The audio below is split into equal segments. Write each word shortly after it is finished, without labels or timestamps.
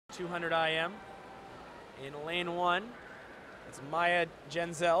200 IM. In lane 1, it's Maya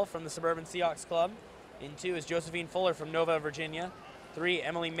Genzel from the Suburban Seahawks Club. In 2 is Josephine Fuller from Nova, Virginia. 3,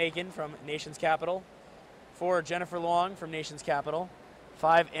 Emily Macon from Nation's Capital. 4, Jennifer Long from Nation's Capital.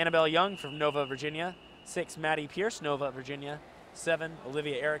 5, Annabelle Young from Nova, Virginia. 6, Maddie Pierce, Nova, Virginia. 7,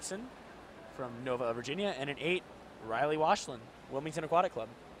 Olivia Erickson from Nova, Virginia. And in 8, Riley Washland, Wilmington Aquatic Club.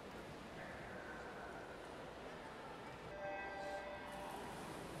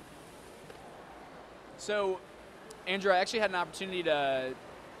 So, Andrew, I actually had an opportunity to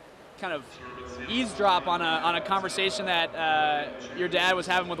kind of eavesdrop on a conversation that your dad was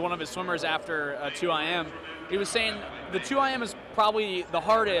having with one of his swimmers after 2IM. He was saying the 2IM is probably the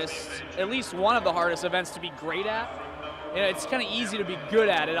hardest, at least one of the hardest events to be great at. And it's kind of easy to be good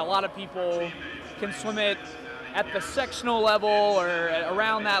at it. A lot of people can swim it at the sectional level or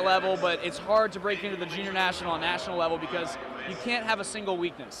around that level, but it's hard to break into the junior national and national level because you can't have a single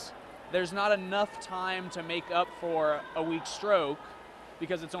weakness. There's not enough time to make up for a weak stroke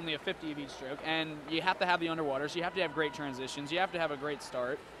because it's only a 50 of each stroke, and you have to have the underwaters, you have to have great transitions, you have to have a great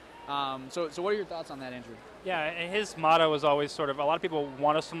start. So what are your thoughts on that, Andrew? Yeah, and his motto was always sort of, a lot of people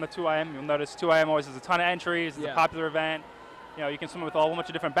want to swim the 2IM. You'll notice 2IM always has a ton of entries, it's a popular event. You know, you can swim with a whole bunch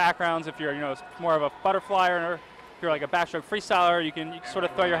of different backgrounds. If you're, more of a butterflyer, or if you're like a backstroke freestyler, you can sort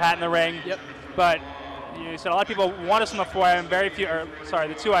of throw your hat in the ring. Yep. But you said a lot of people want to swim the 4IM,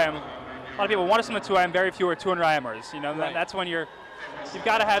 the 2IM. A lot of people want to swim the 2IM, very few are 200 IMers. Right. That's when you've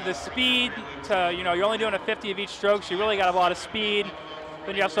got to have the speed to, you're only doing a 50 of each stroke, so you really got to have a lot of speed.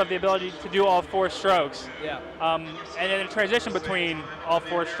 Then you also have the ability to do all 4 strokes. Yeah. And then the transition between all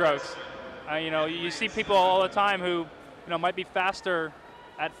 4 strokes. You see people all the time who, might be faster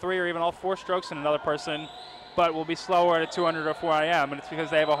at 3 or even all 4 strokes than another person, but will be slower at a 200 or 4IM, and it's because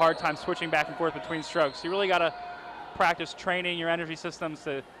they have a hard time switching back and forth between strokes. You really got to practice training your energy systems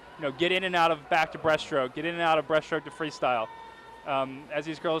to, get in and out of back to breaststroke, get in and out of breaststroke to freestyle. As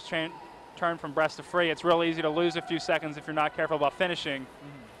these girls turn from breast to free, it's real easy to lose a few seconds if you're not careful about finishing.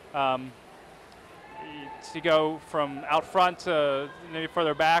 To go from out front to maybe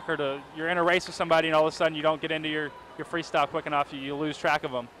further back, or you're in a race with somebody and all of a sudden you don't get into your freestyle quick enough, you lose track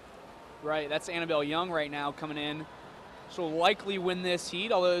of them. Right, that's Annabelle Young right now coming in. She'll likely win this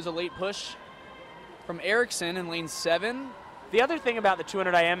heat, although there's a late push from Erickson in lane 7. The other thing about the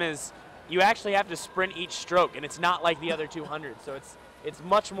 200 IM is you actually have to sprint each stroke, and it's not like the other 200. So it's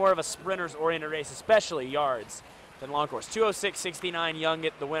much more of a sprinter's oriented race, especially yards, than long course. 206.69, Young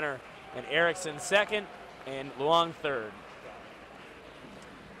get the winner, and Erickson second, and Luong third.